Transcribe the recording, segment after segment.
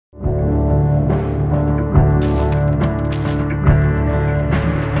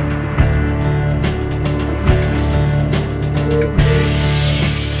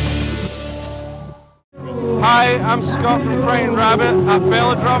Hi, I'm Scott from Frightened Rabbit at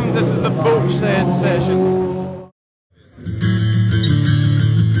Belladrum. This is the Boatshed session.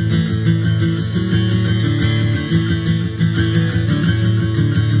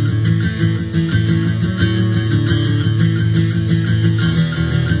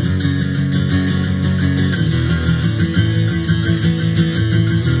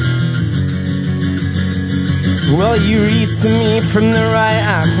 Well, you read to me from the right,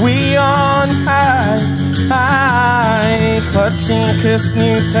 I'm way on high, high, clutching crisp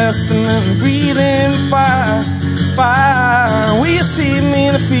New Testament, breathing fire, fire. Will you see me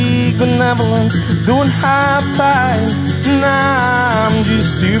in a fake benevolence, don't have time? Nah, I'm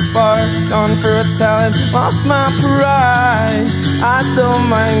just too far gone for a talent, lost my pride. I don't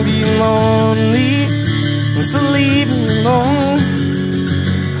mind being lonely, so leave me alone.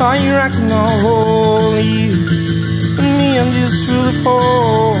 Are you acting all holy? Me, I'm just full of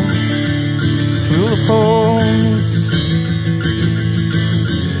holes, full of holes.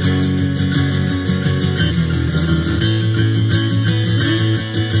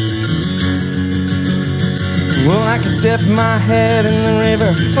 Well, I could dip my head in the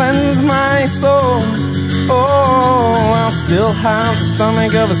river, cleanse my soul. Oh, I'll still have the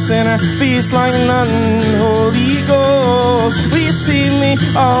stomach of a sinner, feast like none, Holy Ghost. Will you see me,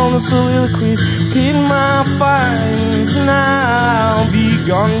 all the soliloquies, in my fines now? Be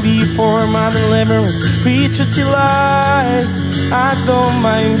gone before my deliverance, preach what you like. I don't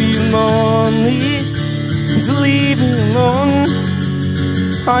mind being lonely, so leave me alone.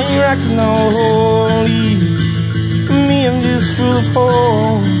 Are you acting all holy? Me, I'm just full of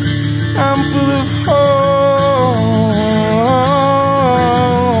holes, I'm full of holes.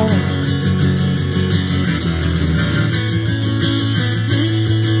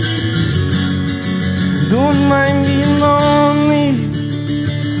 Don't mind being lonely,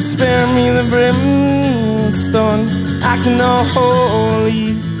 so spare me the brimstone, acting all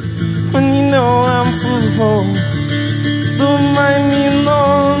holy, when you know I'm full of holes. Don't mind being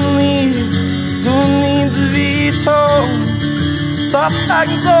lonely, don't need to be told, stop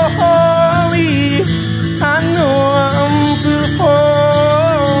acting so holy, I know I'm full of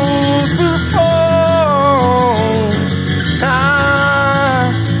holes, full of holes.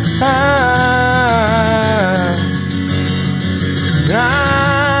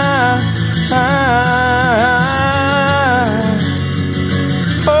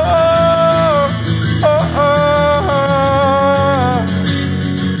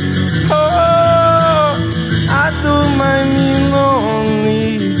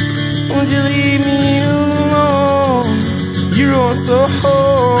 So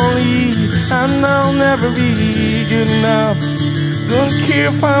holy, and I'll never be good enough. Don't care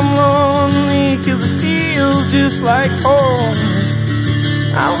if I'm lonely, cause it feels just like home.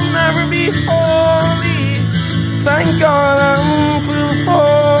 I'll never be holy, thank God I'm full of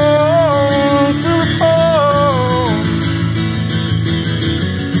holes, full of holes.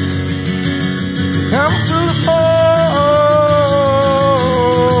 I'm full of holes,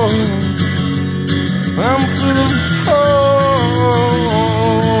 I'm full of holes.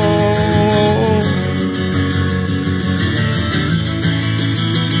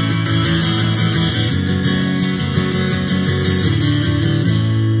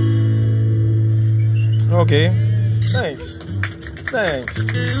 Okay, thanks.